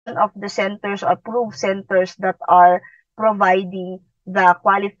of the centers or approved centers that are providing the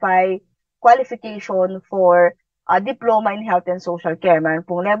qualification for diploma in health and social care. Meron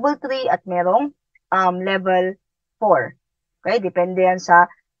pong level 3 at merong level 4. Okay, depende yan sa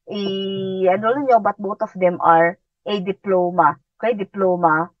i-enroll nyo, but both of them are a diploma. Okay,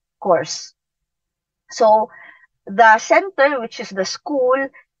 diploma course. So, the center, which is the school,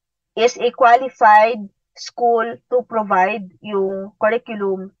 is a qualified school to provide yung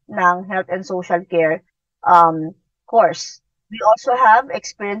curriculum ng health and social care course. We also have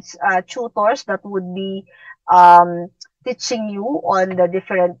experienced tutors that would be um, teaching you on the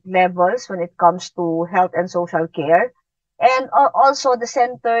different levels when it comes to health and social care. And also, the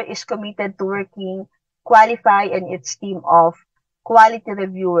center is committed to working qualify and its team of quality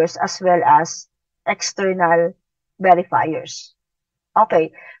reviewers as well as external verifiers.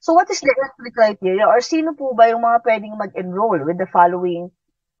 Okay. So what is the entry criteria or sino po ba yung mga pwedeng mag-enroll with the following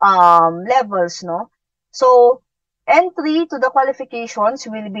levels, no? So, entry to the qualifications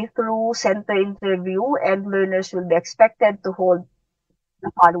will be through center interview and learners will be expected to hold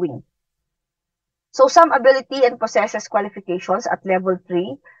the following. So, some ability and possesses qualifications at level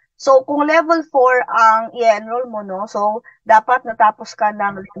 3. So, kung level 4 ang i-enroll mo, no? So, dapat natapos ka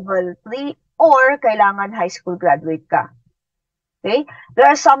ng level 3 or kailangan high school graduate ka. Okay? There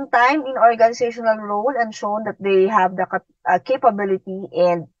are some time in organizational role and shown that they have the capability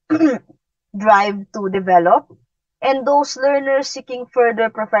and drive to develop. And those learners seeking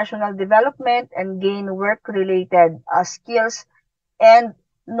further professional development and gain work-related skills and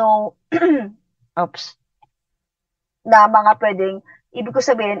know oops, na mga pwedeng, ibig ko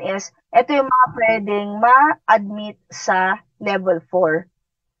sabihin is, ito yung mga pwedeng ma-admit sa level 4.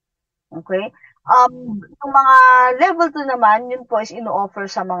 Okay? Yung mga level 2 naman, yun po is ino-offer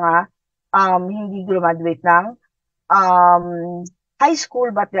sa mga hindi graduate ng um, high school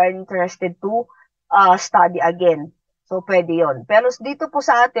but they are interested to study again. So, pwede yon. Pero dito po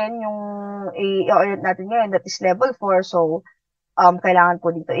sa atin, yung i-orient natin ngayon, that is level 4. So, kailangan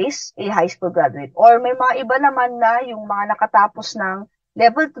po dito is a high school graduate. Or may mga iba naman na yung mga nakatapos ng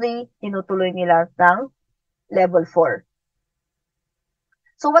level 3, tinutuloy nila ng level 4.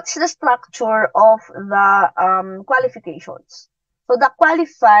 So what's the structure of the qualifications? So the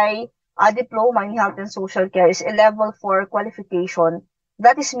qualify diploma in health and social care is a level 4 qualification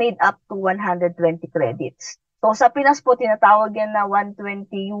that is made up to 120 credits. So sa Pinas po tinatawag yan na 120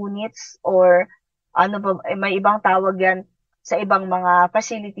 units or ano ba, may ibang tawag yan sa ibang mga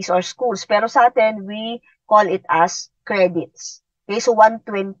facilities or schools. Pero sa atin, we call it as credits. Okay, so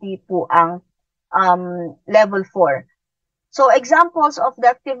 120 po ang level 4. So, examples of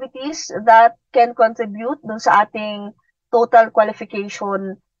the activities that can contribute dun sa ating total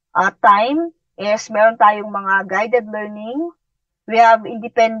qualification time is meron tayong mga guided learning. We have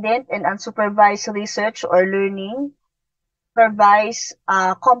independent and unsupervised research or learning, supervised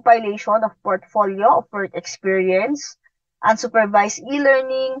compilation of portfolio of work experience, unsupervised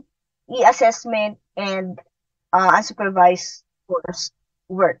e-learning, e-assessment, and unsupervised course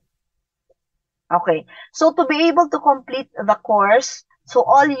work. Okay. So, to be able to complete the course, so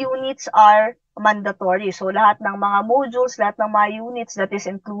all units are mandatory. So, lahat ng mga modules, lahat ng mga units that is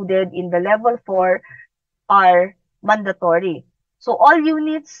included in the level 4 are mandatory. So, all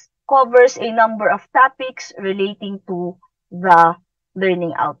units covers a number of topics relating to the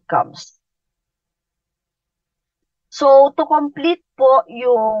learning outcomes. So, to complete po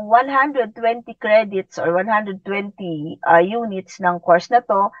yung 120 credits or 120 units ng course na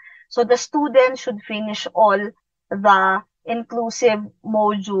to, so the student should finish all the inclusive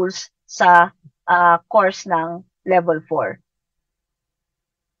modules sa course ng level 4.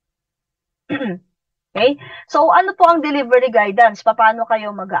 Okay? So, ano po ang delivery guidance? Paano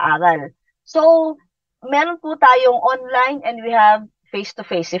kayo mag-aaral? So, meron po tayong online and we have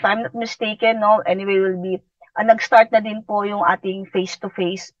face-to-face. If I'm not mistaken, no, anyway, will be, nag-start na din po yung ating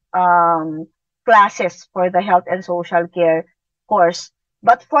face-to-face classes for the health and social care course.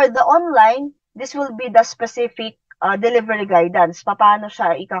 But for the online, this will be the specific delivery guidance. Paano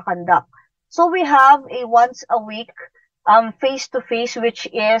siya ikakandak? So we have a once a week face-to-face which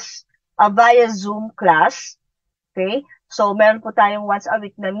is via Zoom class. Okay? So meron po tayong once a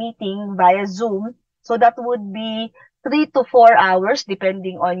week na meeting via Zoom. So that would be 3 to 4 hours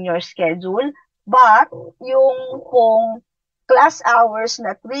depending on your schedule. But yung pong class hours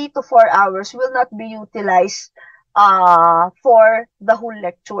na 3 to 4 hours will not be utilized for the whole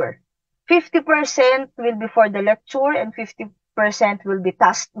lecture. 50% will be for the lecture and 50% will be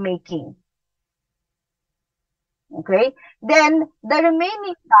task making. Okay? Then, the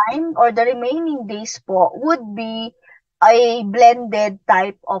remaining time or the remaining days po would be a blended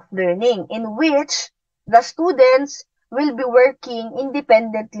type of learning in which the students will be working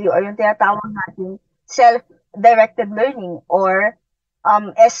independently or yung tinatawag natin self-directed learning or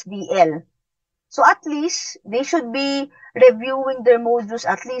SDL. So at least, they should be reviewing their modules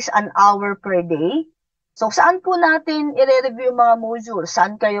at least an hour per day. So saan po natin i-review yung mga modules?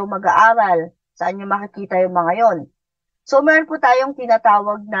 Saan kayo mag-aaral? Saan nyo makikita yung mga yon? So meron po tayong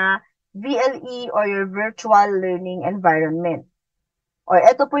tinatawag na VLE or your virtual learning environment. Or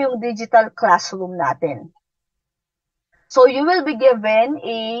ito po yung digital classroom natin. So you will be given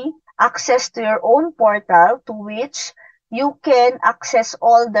access to your own portal to which you can access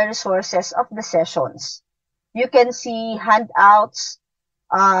all the resources of the sessions. You can see handouts,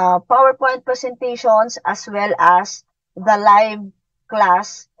 PowerPoint presentations, as well as the live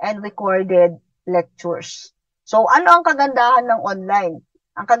class and recorded lectures. So, ano ang kagandahan ng online?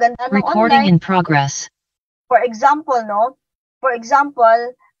 Ang kagandahan ng Recording online, in progress. for example,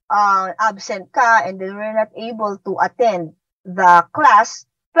 absent ka and then we're not able to attend the class,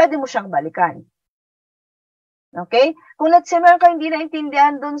 pwede mo siyang balikan. Okay? Kung let's say meron ka hindi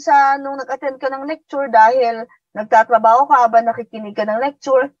naintindihan dun sa nung nag-attend ka ng lecture dahil nagtatrabaho ka ba nakikinig ka ng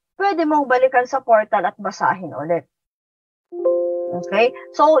lecture, pwede mong balikan sa portal at basahin ulit. Okay?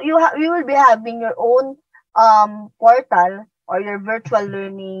 So you will be having your own portal or your virtual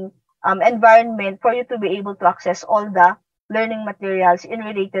learning environment for you to be able to access all the learning materials in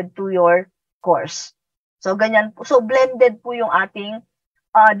related to your course. So ganyan po. So blended po yung ating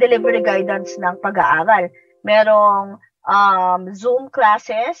delivery guidance ng pag-aaral. Merong Zoom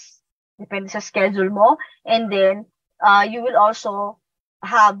classes, depende sa schedule mo, and then you will also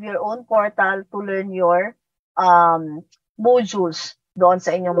have your own portal to learn your modules doon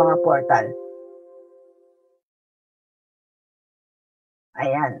sa inyong mga portal.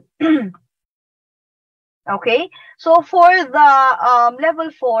 Ayan. Okay? So for the level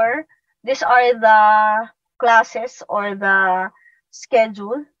 4, these are the classes or the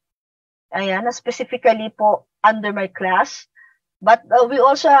schedule. Ayan, specifically po under my class. But we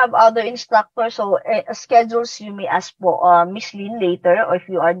also have other instructors. So schedules you may ask po Miss Lynn later or if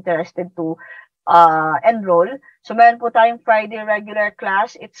you are interested to enroll. So meron po tayong Friday regular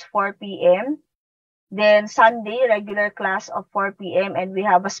class. It's 4 p.m. Then Sunday regular class of 4 p.m. And we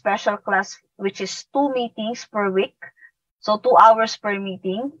have a special class which is 2 meetings per week. So 2 hours per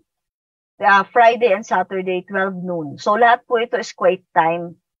meeting. Friday and Saturday 12 noon. So lahat po ito is quiet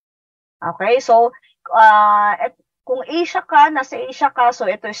time. Okay, so kung Asia ka, nasa Asia ka, so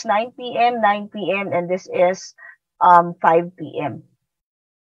ito is 9 p.m., 9 p.m., and this is 5 p.m.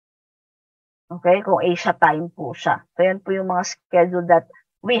 Okay, kung Asia time po siya. So yan po yung mga schedule that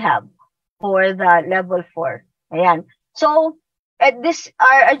we have for the level 4. Ayan. So, I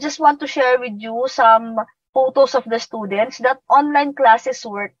just want to share with you some photos of the students that online classes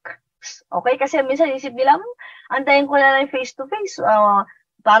work. Okay, kasi minsan isip nila, antayin ko na lang face-to-face.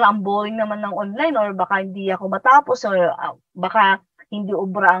 Parang ang boring naman ng online or baka hindi ako matapos or baka hindi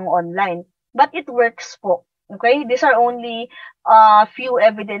ubra ang online. But it works po. Okay? These are only few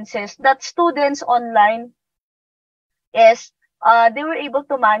evidences that students online is they were able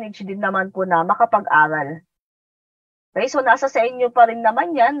to manage din naman po na makapag-aral. Okay? So nasa sa inyo pa rin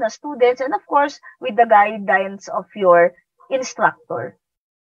naman yan na students and of course with the guidance of your instructor.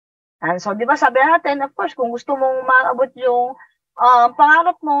 And so, di ba sabi natin, of course, kung gusto mong maabot yung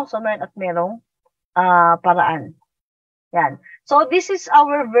pangarap mo, so meron at merong paraan. Yan. So, this is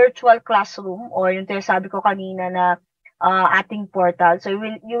our virtual classroom or yung sabi ko kanina na ating portal. So,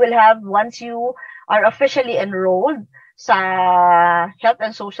 you will have, once you are officially enrolled sa Health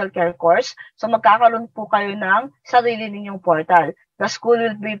and Social Care course, so magkakaroon po kayo ng sarili ninyong portal. The school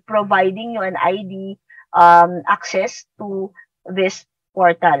will be providing you an ID access to this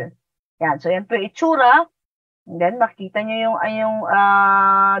portal. Yan. So, yan po yung itsura. And then, makita nyo yung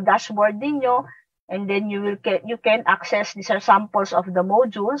dashboard ninyo. And then, you can access, these are samples of the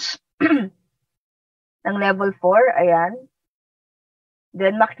modules ng level 4. Ayan.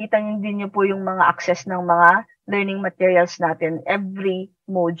 Then, makikita nyo din nyo po yung mga access ng mga learning materials natin every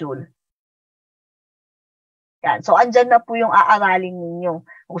module. Yan. So, andyan na po yung aaralin ninyo.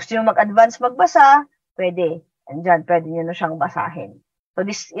 Kung gusto nyo mag-advance magbasa, pwede. Andyan, pwede nyo na siyang basahin. So,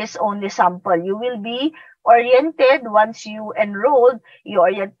 this is only sample. You will be oriented once you enrolled.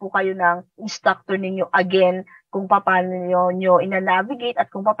 I-orient po kayo ng instructor ninyo again kung paano nyo ina-navigate at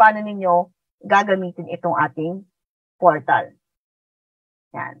kung paano ninyo gagamitin itong ating portal.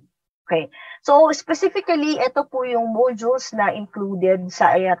 Yan. Okay. So, specifically, ito po yung modules na included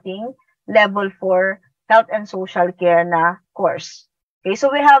sa ating level 4 Health and Social Care na course. Okay.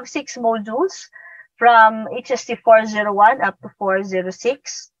 So, we have 6 modules. from HST 401 up to 406.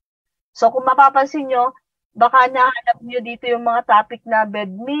 So kung mapapansin nyo, baka nahanap nyo dito yung mga topic na bed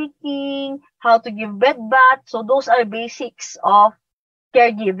making, how to give bed bath. So those are basics of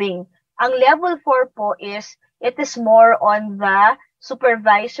caregiving. Ang level 4 po is, it is more on the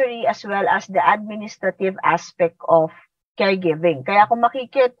supervisory as well as the administrative aspect of caregiving. Kaya kung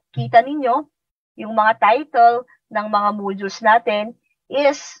makikita ninyo, yung mga title ng mga modules natin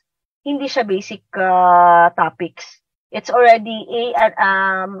is hindi siya basic topics. It's already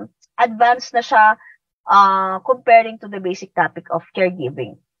advanced na siya comparing to the basic topic of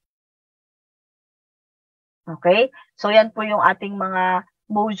caregiving. Okay? So, yan po yung ating mga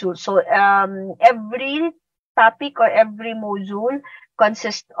module. So, every topic or every module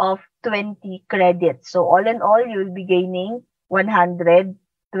consists of 20 credits. So, all in all, you'll be gaining 120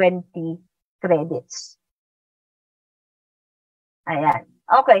 credits. Ayan.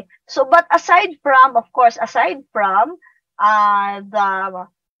 Okay. So, but aside from, of course, aside from the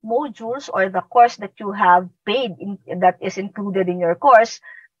modules or the course that you have paid, that is included in your course,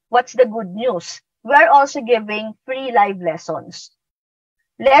 what's the good news? We're also giving free live lessons.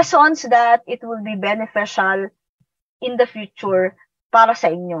 Lessons that it will be beneficial in the future para sa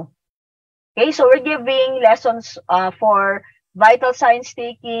inyo. Okay, so we're giving lessons for vital signs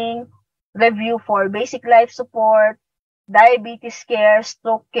taking, review for basic life support, diabetes care,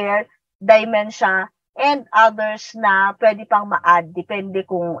 stroke care, dementia, and others na pwede pang ma-add. Depende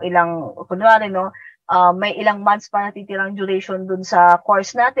kung ilang, kunwari, no, may ilang months pa natitirang duration dun sa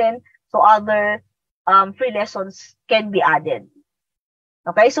course natin. So, other free lessons can be added.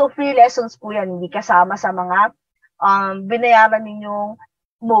 Okay, so free lessons po yan, hindi kasama sa mga binayaran ninyong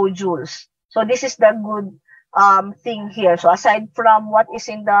modules. So, this is the good thing here. So, aside from what is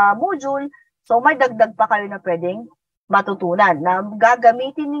in the module, so may dagdag pa kayo na pwedeng matutunan na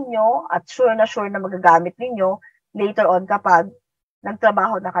gagamitin ninyo at sure na magagamit ninyo later on kapag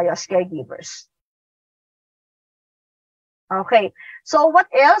nagtrabaho na kayo as caregivers. Okay. So,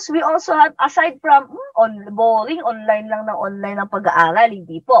 what else? We also have, aside from boring, online lang ng pag-aaral,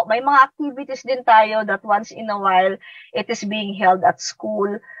 hindi po. May mga activities din tayo that once in a while, it is being held at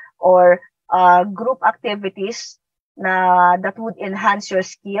school or group activities na that would enhance your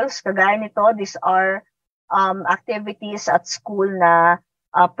skills. Kagaya nito, these are activities at school na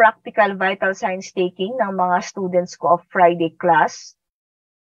practical vital signs taking ng mga students ko of Friday class.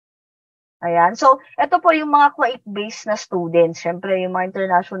 Ayan. So, ito po yung mga Kuwait-based na students. Siyempre, yung mga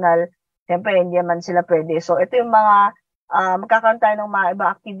international, siyempre, hindi naman sila pwede. So, ito yung mga, magkakaroon tayo ng mga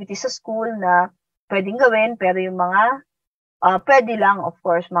ibang activities sa school na pwedeng gawin, pero yung mga, pwede lang, of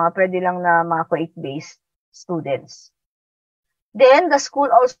course, pwede lang na mga Kuwait-based students. Then, the school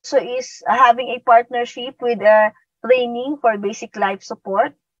also is having a partnership with a training for basic life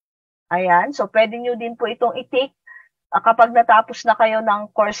support. Ayan. So, pwede nyo din po itong i-take kapag natapos na kayo ng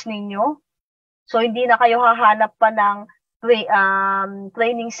course ninyo. So, hindi na kayo hahanap pa ng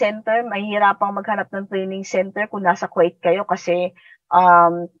training center. Mahihirapang maghanap ng training center kung nasa Kuwait kayo kasi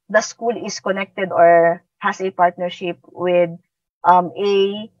the school is connected or has a partnership with a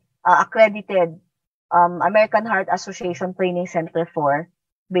accredited American Heart Association Training Center for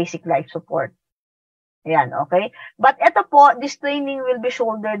Basic Life Support. Ayan, okay? But ito po, this training will be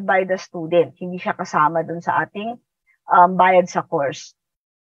shouldered by the student. Hindi siya kasama dun sa ating bayad sa course.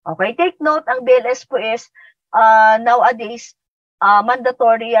 Okay, take note, ang BLS po is nowadays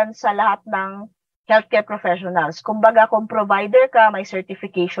mandatory yan sa lahat ng healthcare professionals. Kumbaga, kung provider ka, may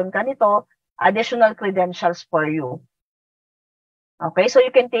certification ka nito, additional credentials for you. Okay, so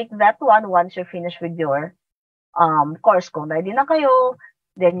you can take that one once you're finished with your course. Kung ready na kayo,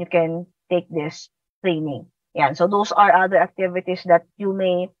 then you can take this training. Yan, so those are other activities that you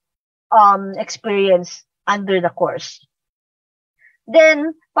may experience under the course.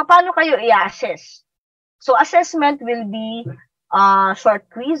 Then, paano kayo i-assess? So, assessment will be short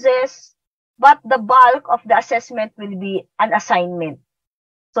quizzes, but the bulk of the assessment will be an assignment.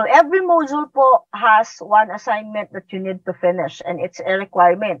 So, every module po has one assignment that you need to finish, and it's a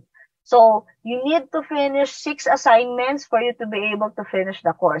requirement. So, you need to finish 6 assignments for you to be able to finish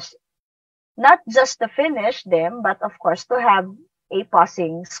the course. Not just to finish them, but of course, to have a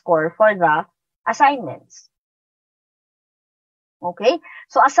passing score for the assignments. Okay,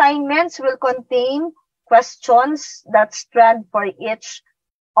 so assignments will contain questions that stand for each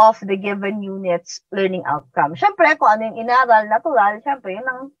of the given unit's learning outcome. Siyempre, kung ano yung inaral, natural, siyempre, yun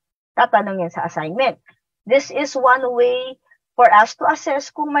ang tatanungin sa assignment. This is one way for us to assess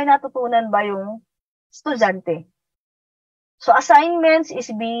kung may natutunan ba yung estudyante. So, assignments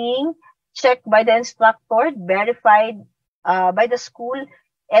is being checked by the instructor, verified by the school,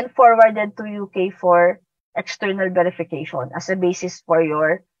 and forwarded to UK for external verification as a basis for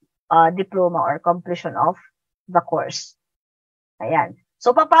your diploma or completion of the course. Ayan.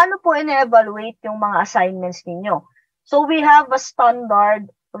 So, paano po ina-evaluate yung mga assignments ninyo? So, we have a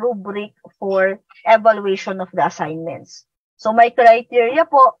standard rubric for evaluation of the assignments. So, may criteria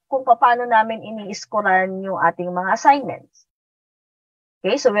po kung paano namin ini-scorean yung ating mga assignments.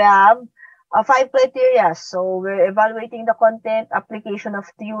 Okay, so we have 5 criteria. So, we're evaluating the content, application of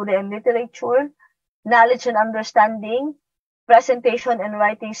theory and literature, knowledge and understanding, presentation and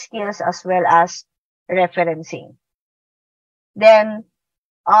writing skills, as well as referencing. Then,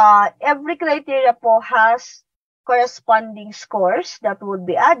 every criteria po has corresponding scores that would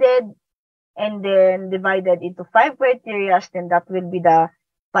be added and then divided into 5 criteria, then that will be the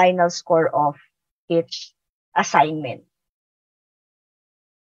final score of each assignment.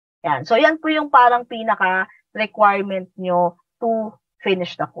 Yan. So, yan po yung parang pinaka-requirement nyo to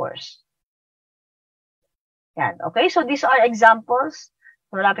finish the course. Yan. Okay, so these are examples.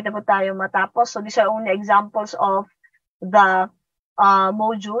 Malapit na po tayo matapos. So, these are only examples of the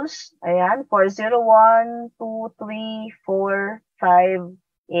modules. Ayan, for 0, 1, 2, 3, 4, 5,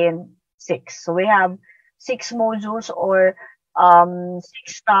 and 6. So, we have 6 modules or 6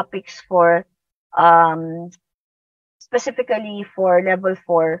 topics for specifically for level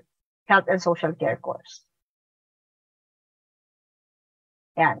 4 health and social care course.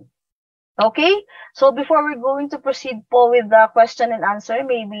 Yan. Okay, so before we're going to proceed po with the question and answer,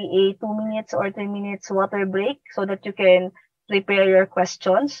 maybe a 2 minutes or 3 minutes water break so that you can prepare your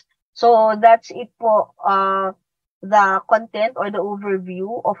questions. So that's it po, the content or the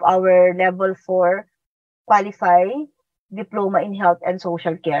overview of our level 4 qualify diploma in health and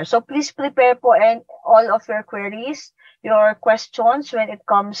social care. So please prepare po and all of your queries, your questions when it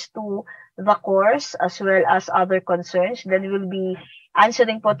comes to the course as well as other concerns. Then we'll be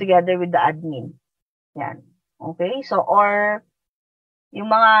answering po together with the admin. Yan. Okay? So, or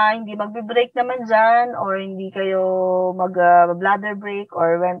yung mga hindi magbe-break naman dyan or hindi kayo mag-bladder break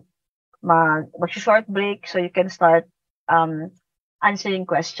or when mag-short break, so you can start answering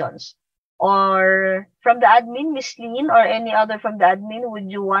questions. Or from the admin, Miss Lynn, or any other from the admin,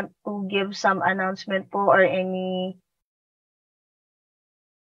 would you want to give some announcement po or anything?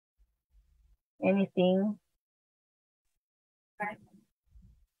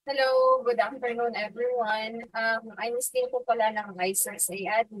 Hello, good afternoon everyone. I'm Miss Lynn po pala ng ICSA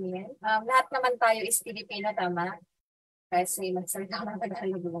admin. Lahat naman tayo is Filipino, tama? Kasi magsalita ng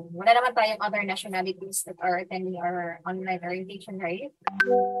Tagalog. Wala naman tayong other nationalities that are attending our online orientation, right?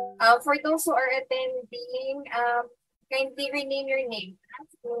 For those who are attending, kindly rename your name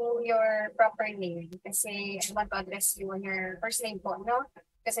to your proper name. Kasi I want to address you on your first name po, no?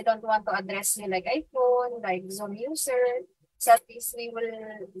 Kasi I don't want to address you like iPhone, like Zoom user. So at least we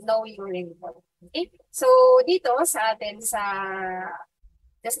will know your name po. Okay? So dito sa atin,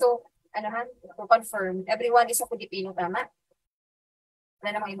 just to confirm, everyone is a Filipino, tama? Wala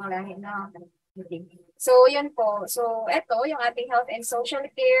namang ibang lahi, no? Okay. So, yun po. So, eto, yung ating health and social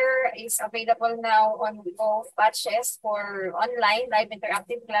care is available now on both batches for online, live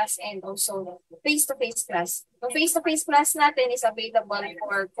interactive class, and also face-to-face class. Yung face-to-face class natin is available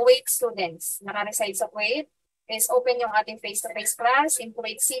for Kuwait students. Naka-reside sa Kuwait. Is open yung ating face-to-face class in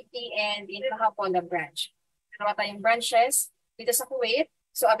Kuwait City and in Mahabola branch. Dalawa tayong branches dito sa Kuwait.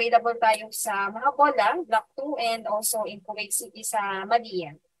 So, available tayo sa Mahabola, Block 2, and also in Kuwait City sa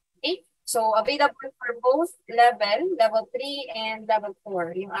Madian. Okay? So, available for both level 3 and level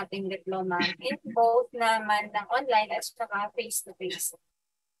 4, yung ating diploma. In both naman ng online at saka face-to-face.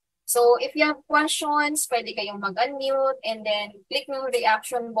 So, if you have questions, pwede kayong mag-unmute and then click yung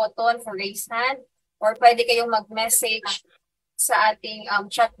reaction button for raise hand or pwede kayong mag-message sa ating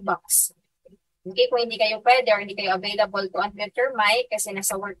chat box. Okay, kung hindi kayo pwede or hindi kayo available to unmute your mic kasi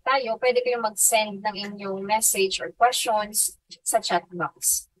nasa work tayo, pwede kayong mag-send ng inyong message or questions sa chat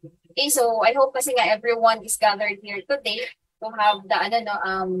box. Okay, so I hope kasi nga everyone is gathered here today to have the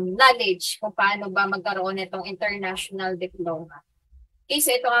knowledge kung paano ba magkaroon nitong international diploma. Okay, so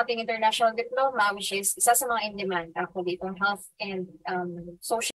itong ating international diploma, which is isa sa mga in-demand actually itong health and social